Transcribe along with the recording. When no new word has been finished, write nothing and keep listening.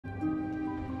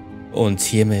Und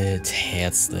hiermit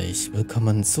herzlich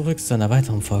willkommen zurück zu einer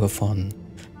weiteren Folge von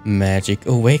Magic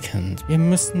Awakened. Wir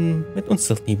müssen mit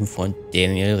unserem lieben Freund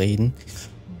Daniel reden.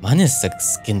 Mann, ist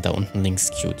das Kind da unten links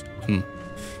cute. In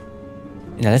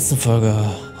der letzten Folge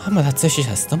haben wir tatsächlich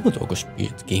als Dumbledore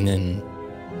gespielt gegen den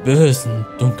bösen,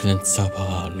 dunklen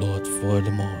Zauberer Lord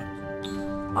Voldemort.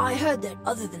 I heard that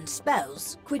other than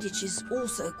spells, Quidditch is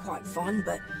also quite fun,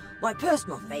 but my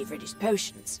personal favorite is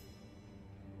potions.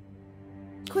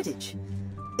 Quidditch?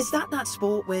 Is that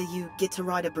sport where you get to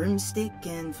ride a broomstick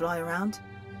and fly around?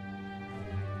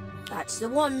 That's the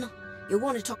one. You'll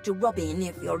want to talk to Robin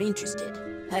if you're interested.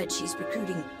 Heard she's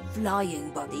recruiting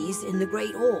flying buddies in the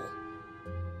Great Hall.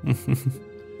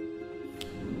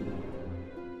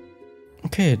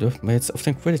 Okay, dürfen wir jetzt auf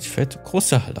den Quidditch-Feld.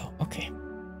 Große Halle, okay.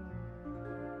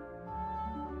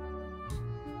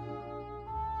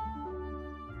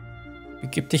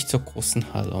 Begib dich zur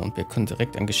großen Halle und wir können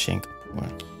direkt ein Geschenk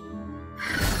abholen.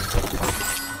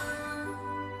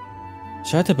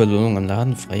 Schalte Belohnung im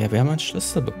Laden frei. Wir haben einen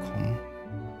Schlüssel bekommen.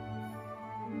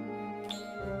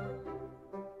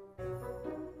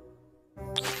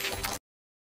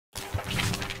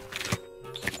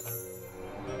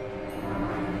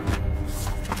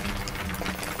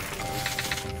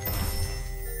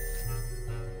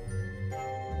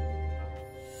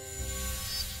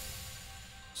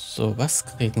 So, was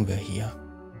kriegen wir hier?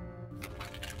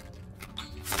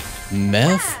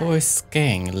 Malfoys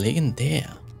Gang,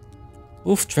 legendär.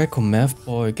 Ruft Draco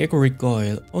Malfoy, Gregory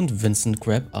Goyle und Vincent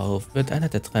Crabbe auf. Wird einer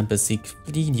der drei besiegt,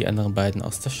 fliegen die anderen beiden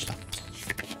aus der Stadt.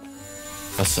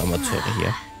 Was für Amateure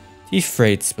hier. Die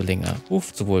Frey-Zwillinge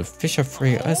ruft sowohl Fisher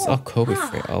Frey als auch Kobe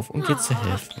Frey auf, um dir zu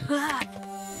helfen.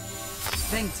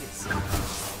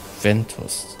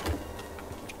 Ventus.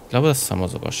 Ich glaube, das haben wir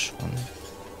sogar schon.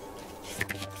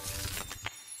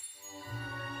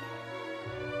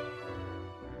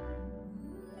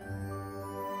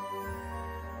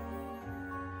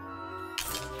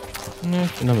 Ja,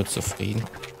 ich bin damit zufrieden.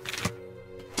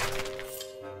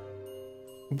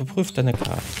 Überprüf deine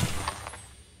Karten.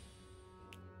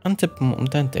 Antippen, um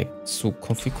dein Deck zu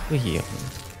konfigurieren.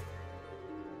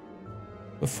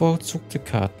 Bevorzugte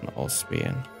Karten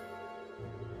auswählen.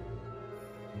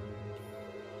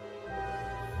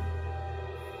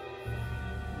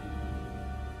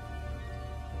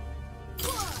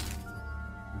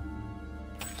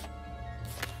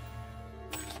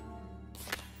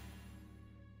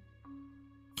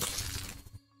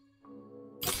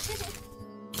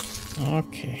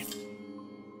 Okay.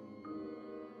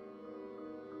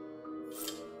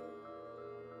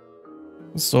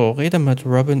 So, rede mit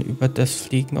Robin über das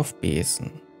Fliegen auf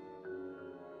Besen.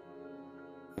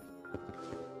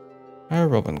 Hi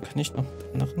Robin, kann ich noch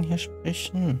mit anderen hier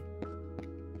sprechen?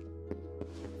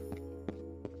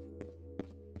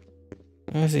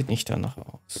 Er sieht nicht danach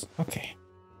aus. Okay.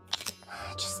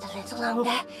 Just a little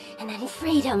longer and then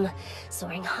freedom.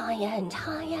 Soaring higher and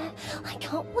higher. I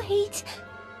can't wait.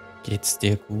 Geht's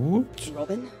dir gut?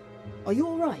 Robin, are you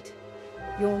alright?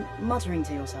 You're muttering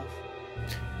to yourself.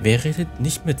 Wer redet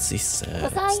nicht mit sich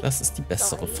selbst? Das ist die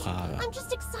bessere Frage. I'm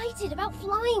just excited about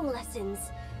flying lessons.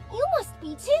 You must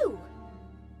be too.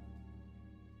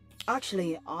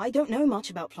 Actually, I don't know much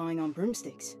about flying on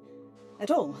broomsticks. At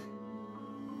all.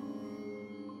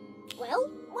 Well,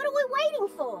 what are we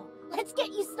waiting for? Let's get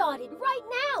you started right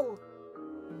now.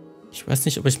 Ich weiß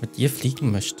nicht, ob ich mit dir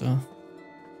fliegen möchte.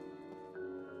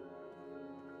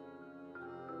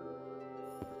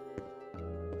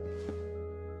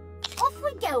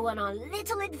 Go on our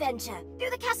little adventure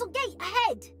through the castle gate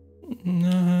ahead.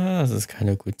 Na, das ist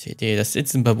keine gute Idee. Das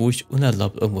letzte Mal, wo ich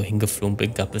unerlaubt irgendwo hingeflogen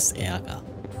bin, gab es Ärger.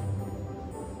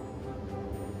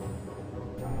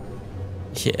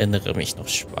 Ich erinnere mich noch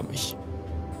schwammig.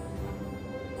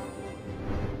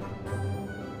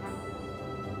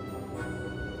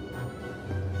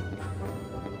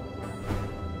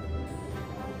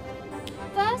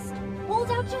 First, hold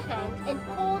out your hand and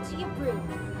pull to your broom.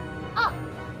 Up.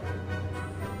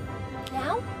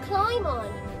 Now, climb on,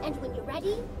 and when you're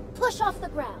ready, push off the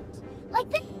ground. Like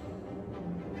this.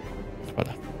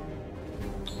 Voilà.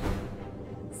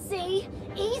 See?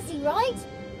 Easy, right?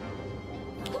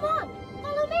 Come on,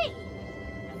 follow me.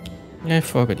 Ja, ich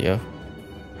folge dir.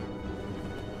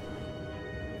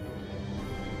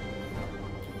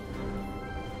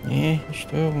 Nee,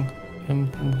 Störung. Wo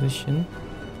muss ich hin?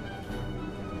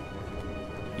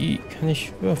 Wie kann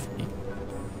ich höher fliegen?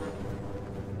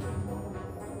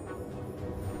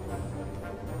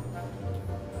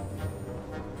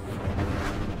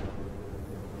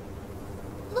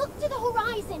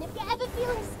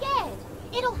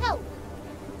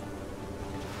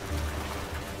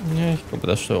 Guck,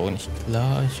 das Steuerung nicht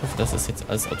klar. Ich hoffe, das ist jetzt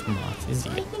alles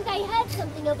automatisiert. I think I heard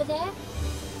something over there.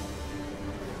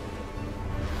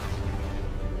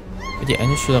 Wird die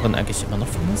eine Schülerin eigentlich immer noch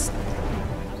vermisst?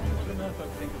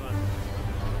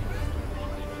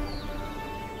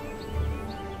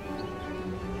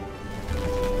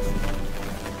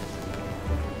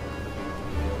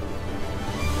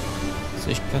 Also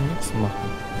ich kann nichts machen.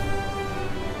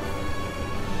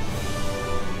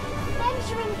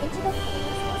 Venturing into the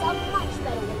forest was a much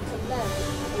better way to learn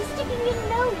than sticking your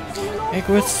nose in an old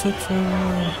Hogwarts Tutor.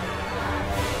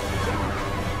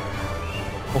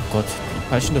 Oh Gott, die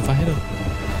peitschende Weide.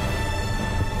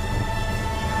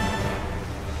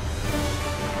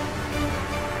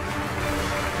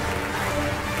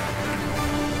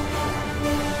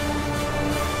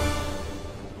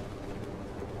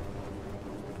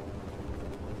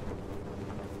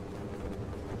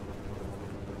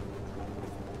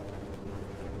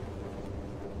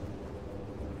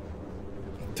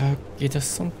 Da geht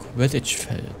es zum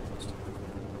Quidditch-Feld.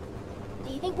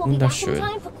 Do you think we'll be back in Wunderschön.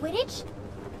 time for Quidditch?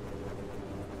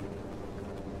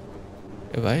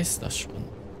 Wer weiß das schon?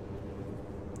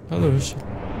 Hallöchen.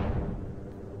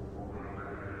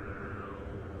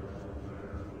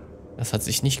 Das hat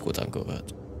sich nicht gut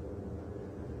angehört.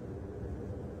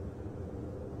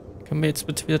 Können wir jetzt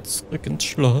bitte wieder zurück ins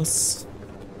Schloss?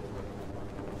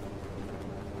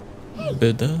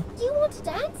 Bitte? Do you want to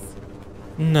dance?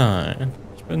 Nein,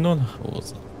 ich will nur nach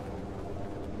Hause.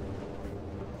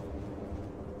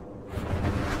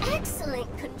 Excellent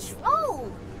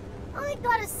control! I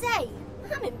gotta say,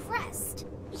 I'm impressed.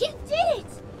 You did it!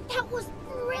 That was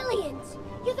brilliant!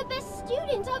 You're the best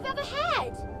student I've ever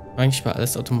had! Eigentlich war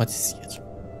alles automatisiert.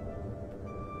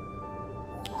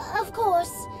 Of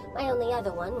course, my only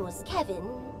other one was Kevin,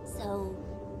 so...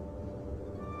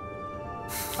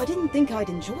 I didn't think I'd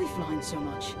enjoy flying so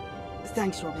much.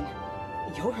 Thanks, Robin.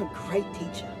 You're a great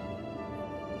teacher.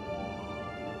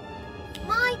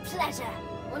 My pleasure!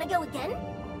 Wanna go again?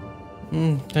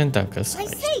 Nein, danke, es I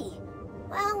reicht. see!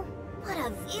 Well, what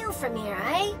a view from here,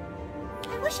 eh?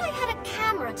 I wish I had a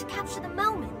camera to capture the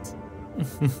moment.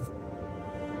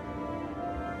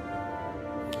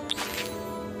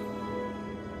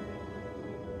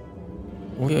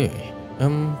 Uiuiui.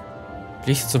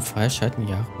 Pflicht zum Freischalten,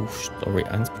 ja, Ruf Story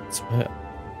 1.2.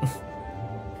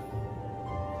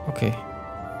 Okay.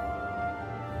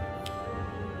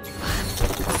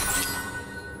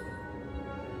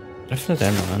 Öffne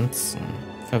deinen Ranzen.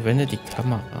 Verwende die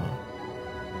Kamera.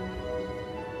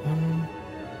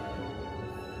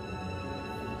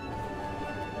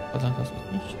 Oder das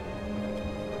nicht?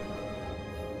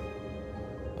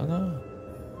 Oder?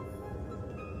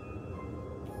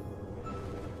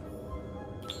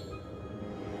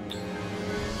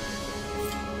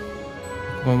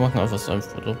 Wir machen einfach so ein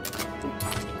Foto.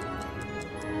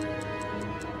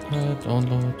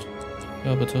 Download.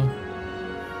 Ja, bitte.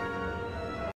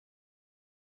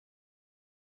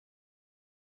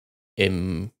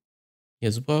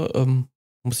 Ja, super.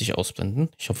 Muss ich ausblenden.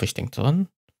 Ich hoffe, ich denke dran.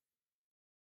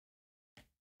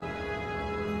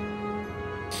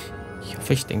 Ich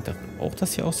hoffe, ich denke daran auch,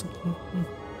 das hier auszublenden.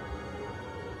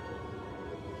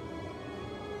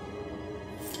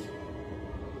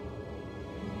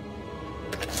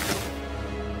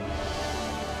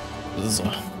 So.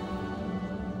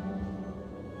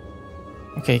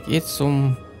 Okay, geht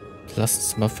zum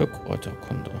Klassenzimmer für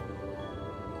Kräuterkunde.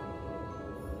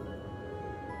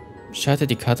 Schalte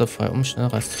die Karte frei, um schnell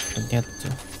reinzukommen. Ja, bitte.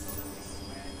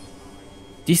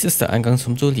 Dies ist der Eingang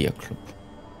zum Duellierclub.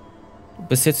 Du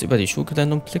bist jetzt über die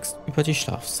Schulgelände und blickst über die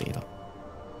Schlafsäle.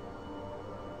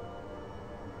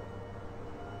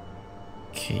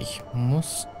 Okay, ich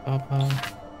muss aber...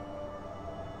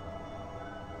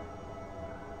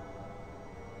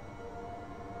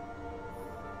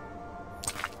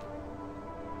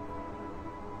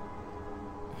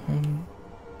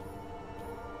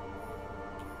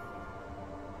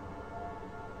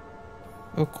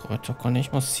 Oh Gott,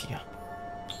 ich muss hier.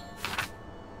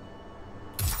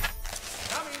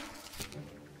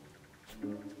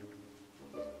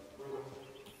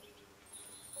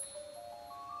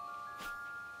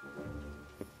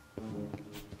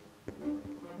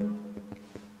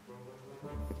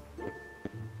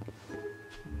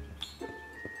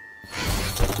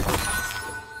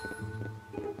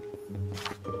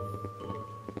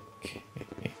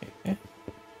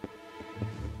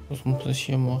 Was muss ich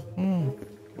hier machen?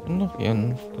 Ich bin doch hier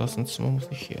im Klassenzimmer, muss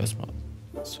ich hier erstmal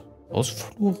zur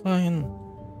Hausflur rein.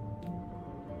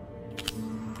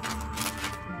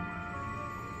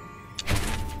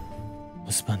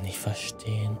 Muss man nicht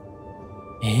verstehen.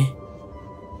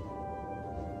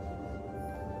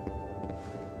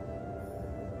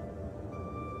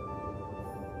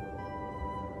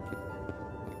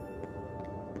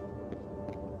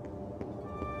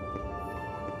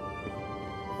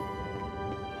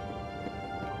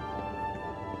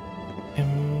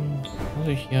 muss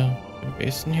ich hier am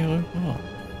besten hier rüber?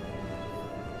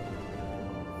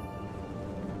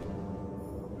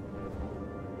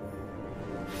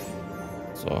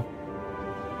 So.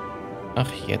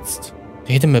 Ach, jetzt.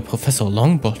 Rede mit Professor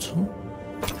Longbottom.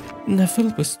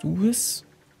 Neville, bist du es?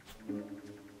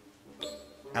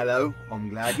 Hello, I'm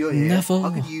glad you're here. Neville. I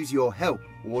could use your help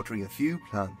watering a few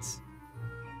plants.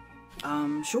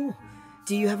 Sure.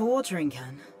 Do you have a watering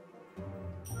can?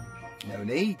 No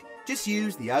need. Just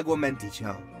use the Aguamenti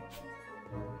charm.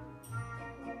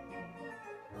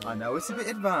 I know it's a bit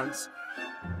advanced,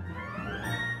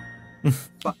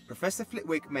 but Professor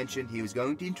Flitwick mentioned he was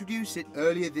going to introduce it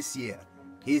earlier this year.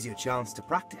 Here's your chance to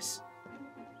practice.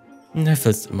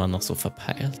 Neville ist immer noch so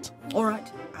verpeilt.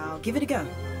 Alright, I'll give it a go.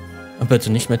 Aber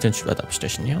bitte nicht mit dem Schwert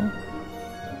abstechen, ja?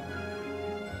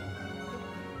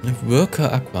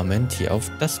 Wirke Aquamenti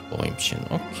auf das Bäumchen.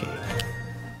 Okay.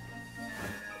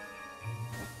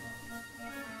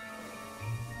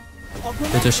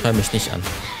 Bitte schrei mich nicht an.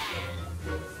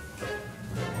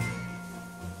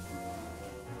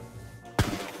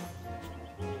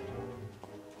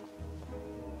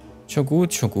 Schon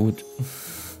gut, schon gut.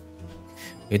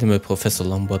 Rede mit Professor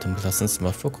Longbottom, lass uns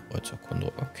mal für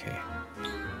Kreuzerkunde. Okay.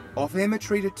 Offer him a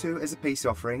treat or two as a peace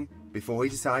offering before he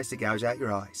decides to gouge out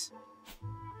your eyes.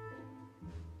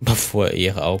 Bevor er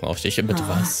ihre Augen aufsticht, mit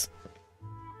was?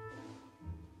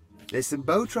 There's some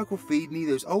bowtruckle feed near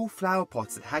those old flower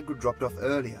pots that Hagrid dropped off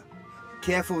earlier.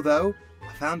 Careful though,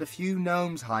 I found a few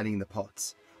gnomes hiding in the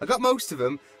pots. I got most of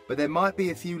them, but there might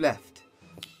be a few left.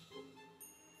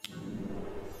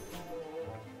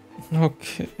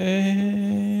 Okay.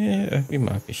 Irgendwie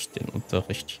mag ich den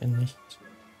Unterricht hier nicht.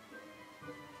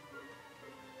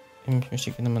 Ich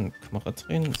möchte gerne meine Kamera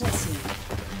drehen. So.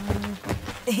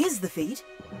 Here's the feed.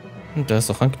 Und da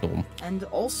ist auch ein Gnome. And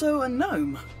also a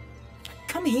gnome.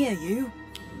 Come here, you.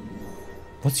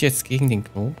 Muss ich jetzt gegen den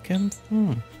Gnome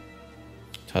kämpfen?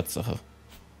 Tatsache.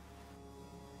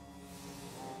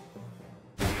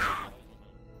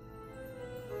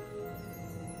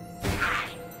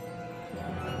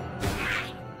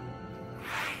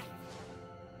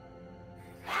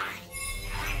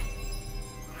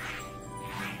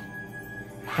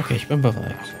 Okay, ich bin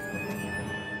bereit.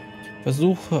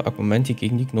 Versuche, Argumente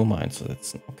gegen die Gnome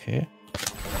einzusetzen. Okay.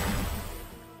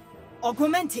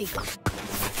 Augmenti.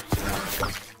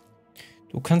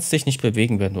 Du kannst dich nicht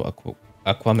bewegen, wenn du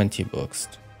Aquamenti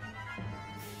wirkst.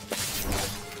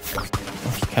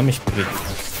 Oh, ich kann mich bewegen.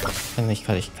 Ich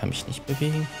kann mich nicht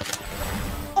bewegen.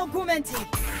 Augmenti.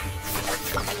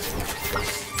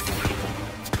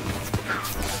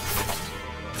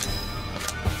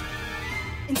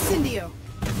 Incendio.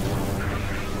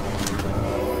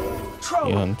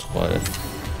 Ja, ein Troll.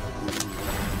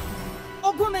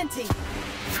 Augmenti.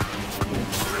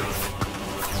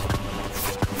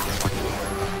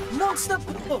 Monster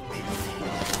book.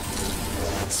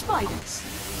 Spiders.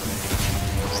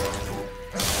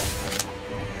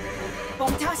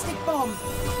 Bombastic bomb.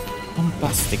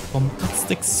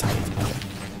 Bombastic Sidearm.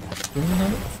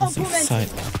 Criminal Offensive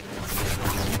Sidearm.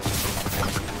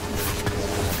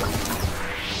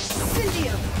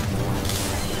 Incendio.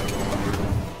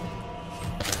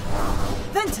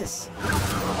 Ventus.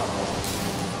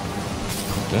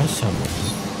 Das haben wir.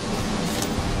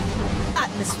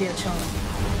 Atmosphere charm.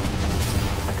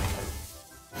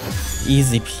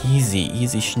 Easy peasy,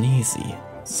 easy schneesi.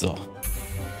 So.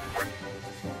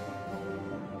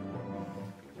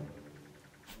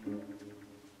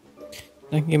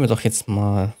 Dann gehen wir doch jetzt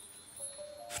mal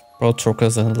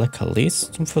Broadtrocker seine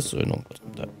Leckerlis zum Versöhnung.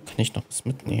 Da kann ich noch was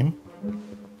mitnehmen.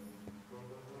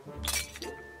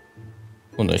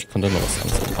 Und ich konnte noch was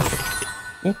anderes.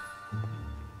 Oh.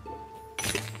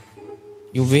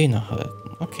 Juwene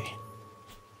halten. Okay.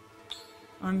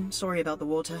 I'm sorry about the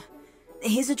water.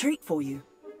 Here's a treat for you.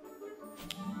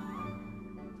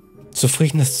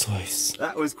 Zufriedenes Zeus.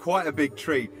 That was quite a big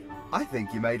treat. I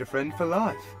think you made a friend for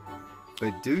life.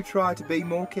 But do try to be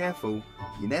more careful.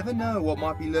 You never know what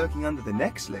might be lurking under the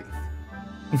next leaf.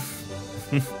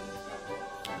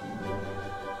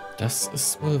 Das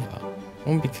ist wohl wahr.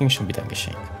 Und wir kriegen schon wieder ein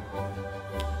Geschenk.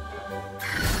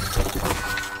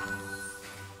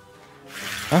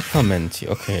 Aquamenti,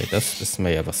 okay, das wissen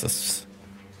wir ja, was das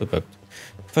bewirkt.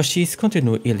 Verschießt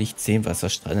kontinuierlich 10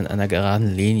 Wasserstrahlen in einer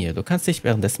geraden Linie. Du kannst dich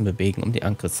währenddessen bewegen, um die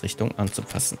Angriffsrichtung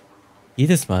anzupassen.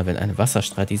 Jedes Mal, wenn ein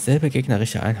Wasserstrahl dieselbe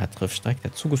gegnerische Einheit trifft, steigt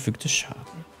der zugefügte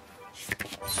Schaden.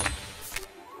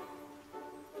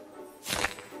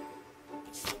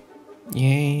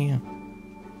 Yay.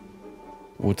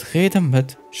 Gut, rede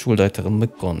mit Schulleiterin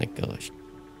McGonagall. Ich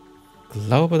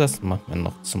glaube, das machen wir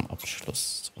noch zum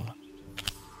Abschluss. So.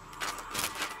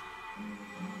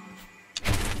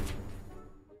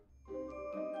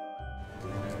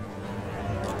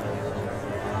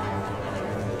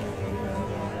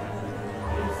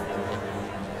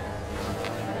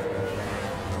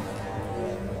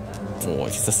 Oh,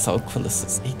 diese Soundkulisse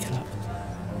ist ekelhaft.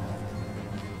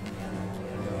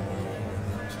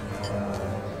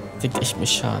 Denkt ich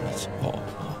mechanisch. Oh.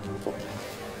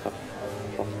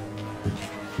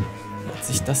 Hat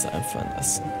sich das einfallen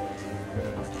lassen.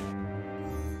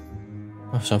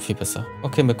 Ach, schon viel besser.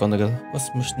 Okay, McGonagall,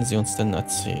 was möchten Sie uns denn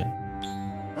erzählen?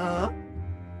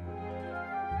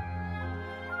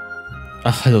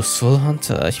 Ach, hallo Soul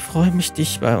Hunter. Ich freue mich,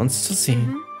 dich bei uns zu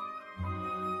sehen.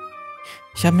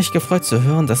 Ich habe mich gefreut zu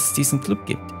hören, dass es diesen Club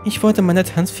gibt. Ich wollte meine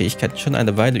Tanzfähigkeit schon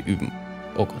eine Weile üben.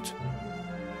 Oh Gott.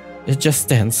 Just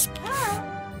Dance.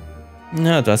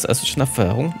 Na, du hast also schon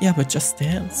Erfahrung? Ja, mit Just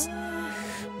Dance.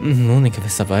 Nun, in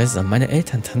gewisser Weise. Meine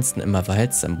Eltern tanzten immer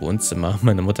Walzer im Wohnzimmer.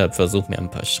 Meine Mutter hat versucht, mir ein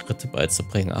paar Schritte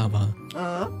beizubringen, aber...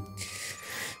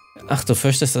 Ach, du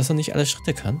fürchtest, dass du nicht alle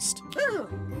Schritte kannst?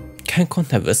 Kein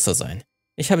Grund, nervös zu sein.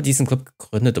 Ich habe diesen Club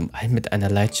gegründet, um allen mit einer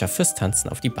Leidenschaft fürs Tanzen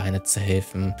auf die Beine zu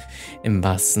helfen. Im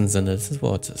wahrsten Sinne des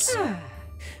Wortes.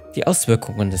 Die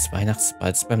Auswirkungen des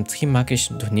Weihnachtsballs beim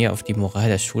Trimagischen Turnier auf die Moral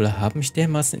der Schule haben mich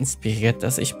dermaßen inspiriert,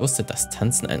 dass ich wusste, dass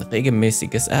Tanzen ein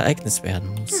regelmäßiges Ereignis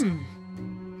werden muss.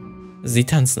 Sie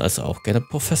tanzen also auch gerne,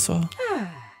 Professor?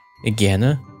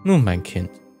 Gerne? Nun, mein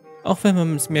Kind. Auch wenn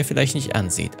man es mir vielleicht nicht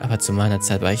ansieht, aber zu meiner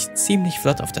Zeit war ich ziemlich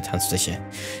flott auf der Tanzfläche.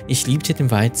 Ich liebte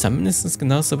den Walzer mindestens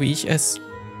genauso wie ich es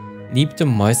liebte,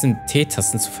 Mäuse in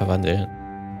Teetassen zu verwandeln.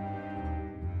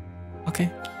 Okay.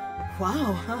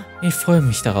 Wow, Ich freue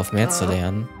mich darauf, mehr zu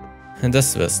lernen.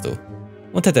 Das wirst du.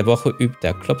 Unter der Woche übt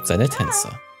der Club seine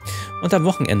Tänzer. Und am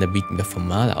Wochenende bieten wir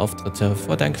formale Auftritte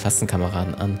vor deinen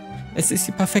Klassenkameraden an. Es ist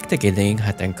die perfekte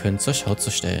Gelegenheit, dein Können zur Schau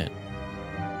zu stellen.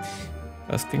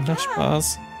 Das klingt nach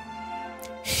Spaß.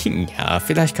 Ja,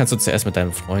 vielleicht kannst du zuerst mit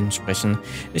deinen Freunden sprechen.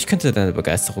 Ich könnte deine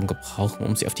Begeisterung gebrauchen,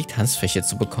 um sie auf die Tanzfläche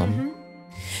zu bekommen.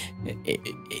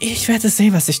 Ich werde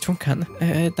sehen, was ich tun kann.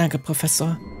 Danke,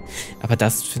 Professor. Aber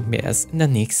das finden wir erst in der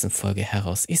nächsten Folge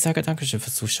heraus. Ich sage Dankeschön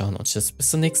fürs Zuschauen und tschüss, bis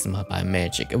zum nächsten Mal bei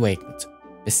Magic Awakened.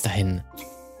 Bis dahin,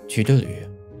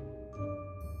 Tüdelü.